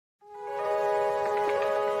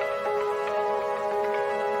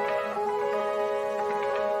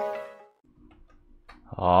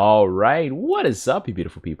Alright, what is up, you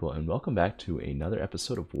beautiful people, and welcome back to another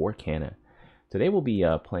episode of Warcana. Today we'll be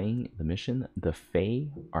playing the mission, The Fae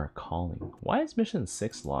Are Calling. Why is mission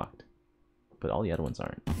 6 locked? But all the other ones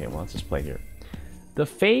aren't. Okay, well, let's just play here. The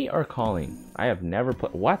Fae Are Calling. I have never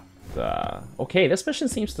played... What the... Okay, this mission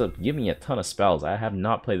seems to give me a ton of spells. I have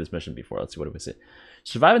not played this mission before. Let's see what it was.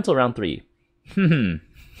 Survive until round 3.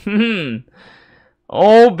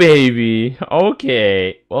 Oh, baby.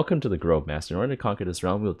 Okay. Welcome to the Grove, Master. In order to conquer this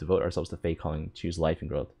realm, we will devote ourselves to Fae Calling, choose life and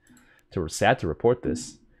growth. Sad to report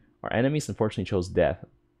this. Our enemies unfortunately chose death.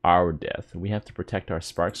 Our death. We have to protect our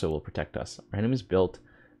spark, so it will protect us. Our enemies built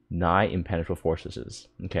nigh impenetrable fortresses.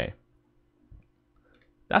 Okay.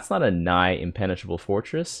 That's not a nigh impenetrable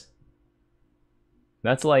fortress.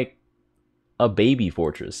 That's like a baby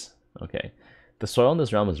fortress. Okay. The soil in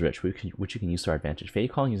this realm is rich, which you can use to our advantage. Fae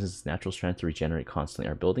Calling uses its natural strength to regenerate constantly.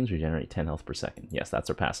 Our buildings regenerate 10 health per second. Yes, that's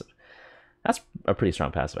our passive. That's a pretty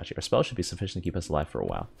strong passive, actually. Our spell should be sufficient to keep us alive for a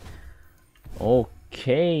while.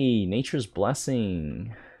 Okay, Nature's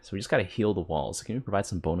Blessing. So we just gotta heal the walls. Can we provide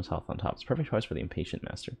some bonus health on top? It's a perfect choice for the Impatient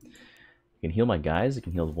Master. You can heal my guys, you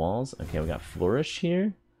can heal the walls. Okay, we got Flourish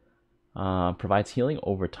here. Provides healing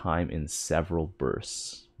over time in several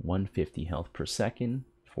bursts. 150 health per second,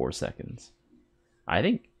 4 seconds. I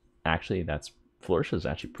think, actually, Flourish is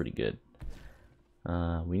actually pretty good.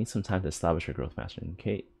 We need some time to establish our growth, Master.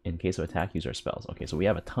 In case of attack, use our spells. Okay, so we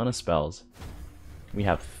have a ton of spells. We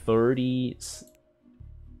have 30...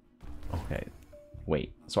 Okay,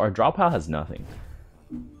 wait. So our draw pile has nothing.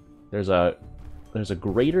 There's a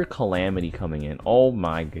greater calamity coming in. Oh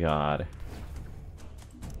my god.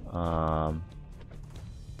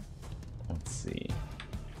 Let's see.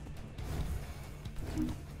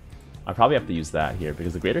 I probably have to use that here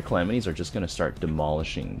because the greater calamities are just going to start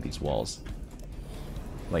demolishing these walls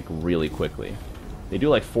like really quickly. They do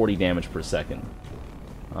like 40 damage per second.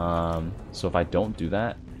 So if I don't do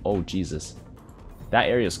that, oh Jesus, that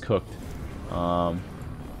area is cooked. Oh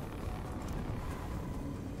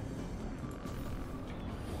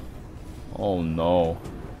no.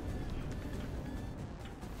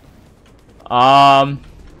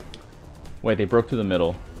 Wait, they broke through the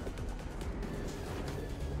middle.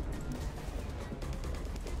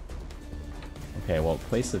 Okay, well,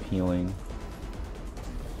 place of healing.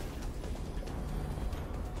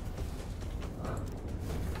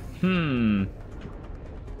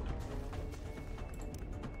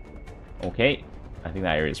 Okay, I think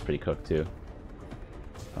that area is pretty cooked too.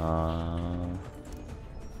 I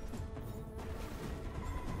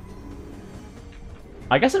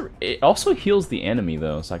guess it also heals the enemy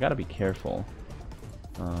though, so I gotta be careful.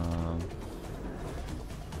 There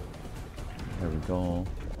we go.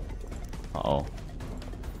 Uh-oh.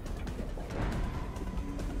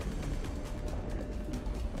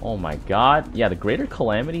 Oh my god. Yeah, the greater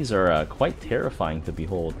calamities are quite terrifying to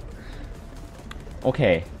behold.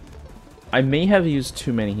 Okay. I may have used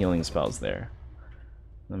too many healing spells there.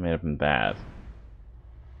 That may have been bad.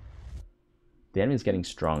 The enemy is getting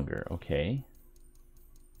stronger. Okay.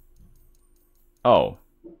 Oh.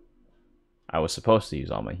 I was supposed to use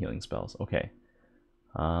all my healing spells. Okay.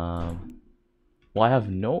 Well, I have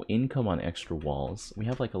no income on extra walls. We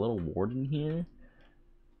have like a little warden here.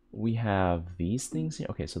 We have these things here.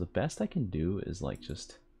 Okay, so the best I can do is like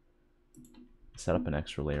just set up an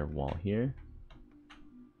extra layer of wall here.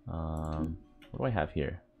 What do I have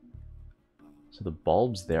here? So the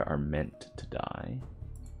bulbs there are meant to die.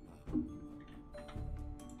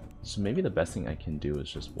 So maybe the best thing I can do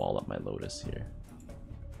is just wall up my lotus here.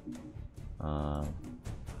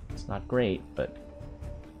 It's not great, but...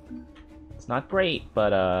 It's not great,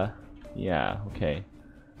 but, yeah, okay.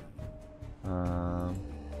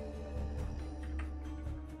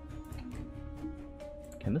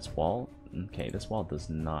 Can this wall... Okay, this wall does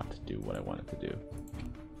not do what I want it to do.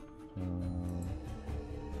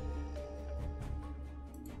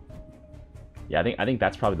 Yeah, I think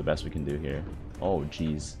that's probably the best we can do here. Oh,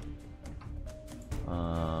 jeez.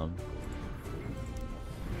 I'm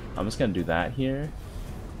just gonna do that here.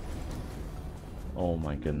 Oh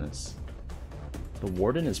my goodness. The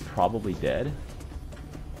warden is probably dead.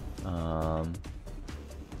 I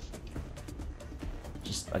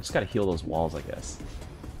just gotta heal those walls, I guess.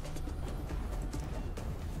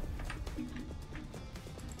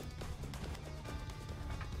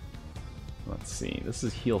 Let's see. This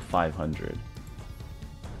is heal 500.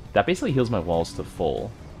 That basically heals my walls to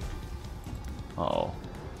full. Uh-oh.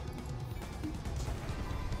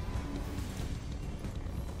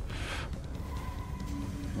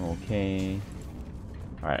 Okay.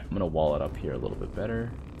 Alright, I'm gonna wall it up here a little bit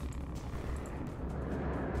better.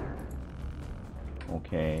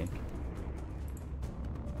 Okay.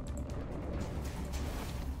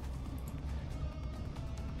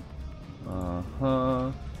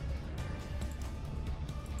 Uh-huh.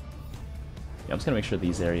 Yeah, I'm just gonna make sure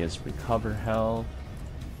these areas recover health.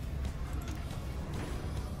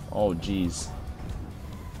 Oh, jeez.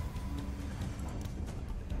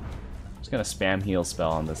 Just gonna spam heal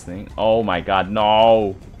spell on this thing. Oh my god,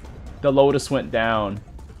 no! The Lotus went down.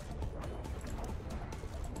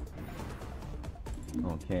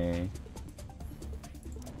 Okay.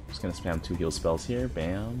 Just gonna spam 2 heal spells here.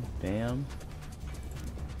 Bam, bam.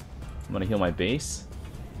 I'm gonna heal my base.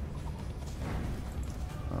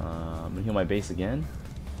 I'm gonna heal my base again.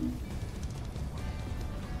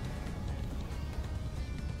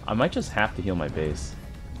 I might just have to heal my base.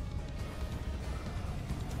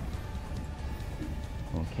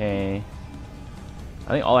 Okay. I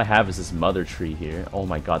think all I have is this mother tree here. Oh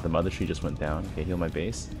my god, the mother tree just went down. Okay, heal my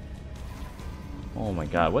base. Oh my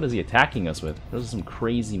god, what is he attacking us with? Those are some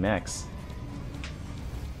crazy mechs.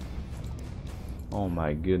 Oh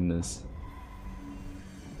my goodness.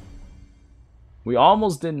 We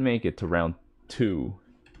almost didn't make it to round 2.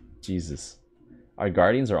 Jesus. Our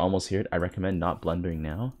guardians are almost here. I recommend not blundering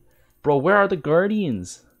now. Bro, where are the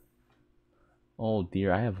guardians? Oh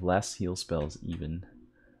dear, I have less heal spells even.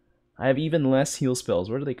 I have even less heal spells.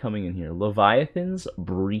 Where are they coming in here? Leviathans,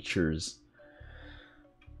 Breachers.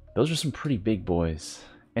 Those are some pretty big boys.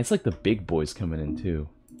 And it's like the big boys coming in too.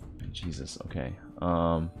 Jesus, okay.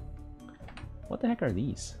 What the heck are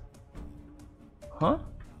these? Huh?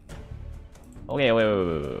 Okay, wait,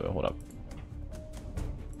 hold up.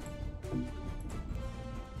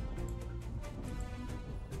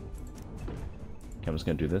 Okay, I'm just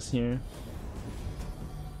gonna do this here.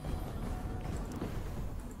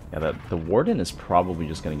 Yeah, the Warden is probably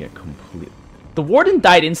just gonna get complete. The Warden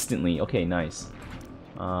died instantly! Okay, nice.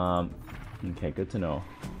 Okay, good to know.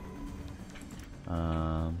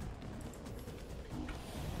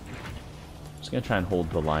 Just gonna try and hold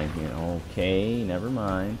the line here. Okay, never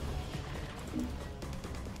mind.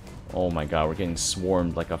 Oh my god, we're getting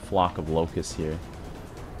swarmed like a flock of locusts here.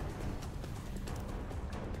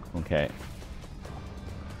 Okay.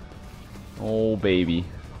 Oh, baby.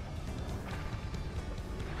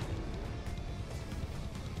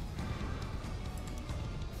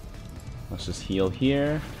 Let's just heal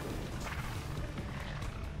here.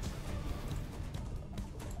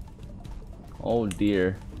 Oh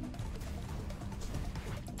dear.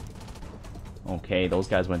 Okay, those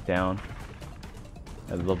guys went down.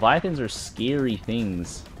 The Leviathans are scary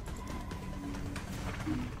things.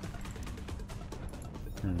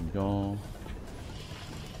 There we go.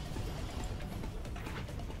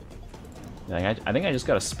 Yeah, I think I just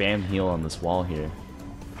gotta spam heal on this wall here.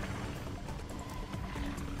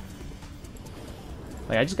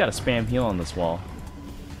 Like, I just gotta spam heal on this wall.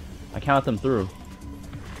 I can't let them through.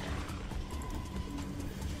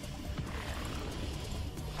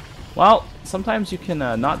 Well, sometimes you can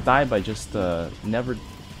not die by just never,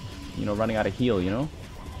 you know, running out of heal, you know?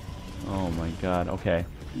 Oh my god, okay.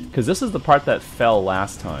 Because this is the part that fell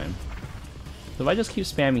last time. So if I just keep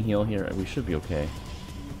spamming heal here, we should be okay.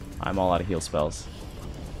 I'm all out of heal spells.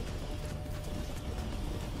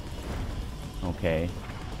 Okay.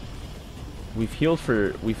 We've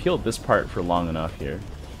healed this part for long enough here.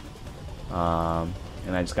 And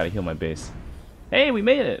I just gotta heal my base. Hey, we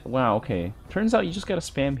made it! Wow, okay. Turns out you just gotta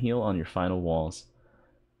spam heal on your final walls.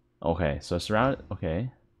 Okay, so surround...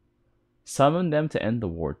 Okay. Summon them to end the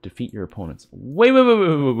war. Defeat your opponents. Wait.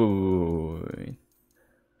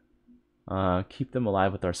 Keep them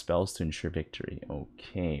alive with our spells to ensure victory.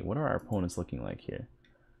 Okay, what are our opponents looking like here?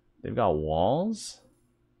 They've got walls.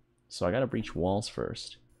 So I gotta breach walls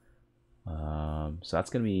first. So that's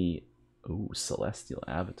gonna be... Ooh, Celestial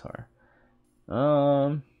Avatar.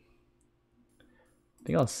 I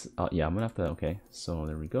think I'll... yeah, I'm gonna have to... Okay, so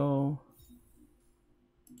there we go.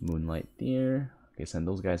 Moonlight Deer. Okay, send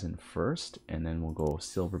those guys in first, and then we'll go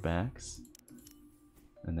Silverbacks.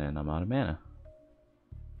 And then I'm out of mana.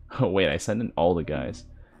 Oh, wait, I sent in all the guys.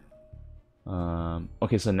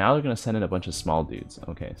 Okay, so now they're gonna send in a bunch of small dudes.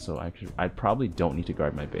 Okay, so I probably don't need to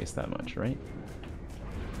guard my base that much, right?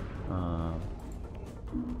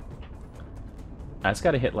 I just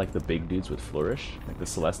gotta hit like the big dudes with Flourish, like the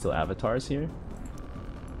Celestial Avatars here.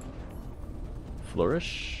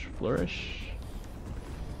 Flourish, Flourish.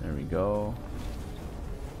 There we go.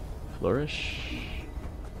 Flourish.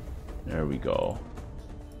 There we go.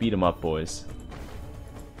 Beat 'em up, boys.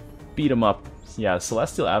 Beat 'em up. Yeah,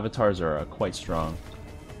 Celestial Avatars are quite strong.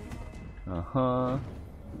 Uh-huh.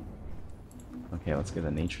 Okay, let's get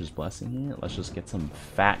a Nature's Blessing here. Let's just get some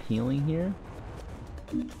fat healing here.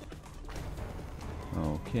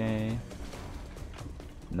 Okay.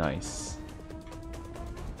 Nice.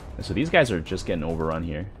 So these guys are just getting overrun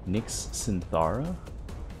here. Nyx Synthara.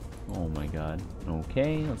 Oh my god.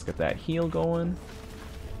 Okay, let's get that heal going.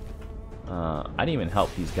 I didn't even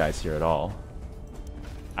help these guys here at all.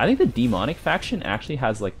 I think the demonic faction actually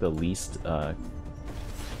has like the least, like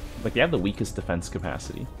they have the weakest defense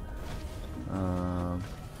capacity.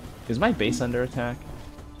 Is my base under attack?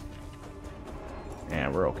 Yeah,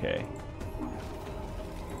 we're okay.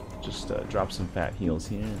 Just drop some fat heals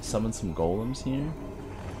here and summon some golems here.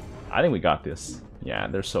 I think we got this. Yeah,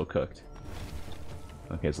 they're so cooked.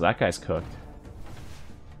 Okay, so that guy's cooked.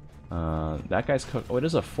 That guy's cooked. Oh,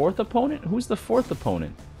 there's a fourth opponent? Who's the fourth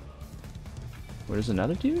opponent? Where's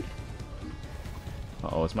another dude?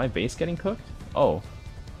 Uh-oh, is my base getting cooked? Oh.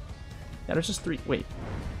 Yeah, there's just 3. Wait.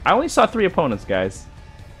 I only saw 3 opponents, guys.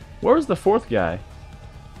 Where was the 4th guy?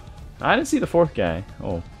 I didn't see the 4th guy.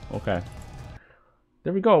 Oh, okay.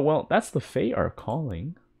 There we go. Well, that's the Fae are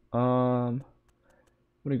calling. What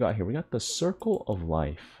do we got here? We got the Circle of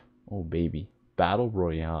Life. Oh, baby. Battle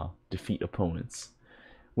Royale. Defeat opponents.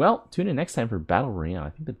 Well, tune in next time for Battle Royale. I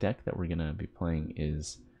think the deck that we're going to be playing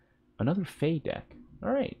is another Fae deck.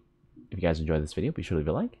 Alright. If you guys enjoyed this video, be sure to leave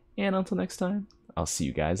a like. And until next time, I'll see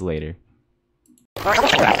you guys later.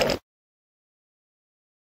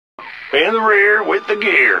 In the rear with the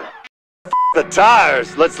gear. The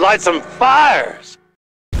tires. Let's light some fires.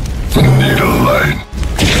 Need a light.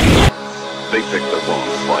 They picked the wrong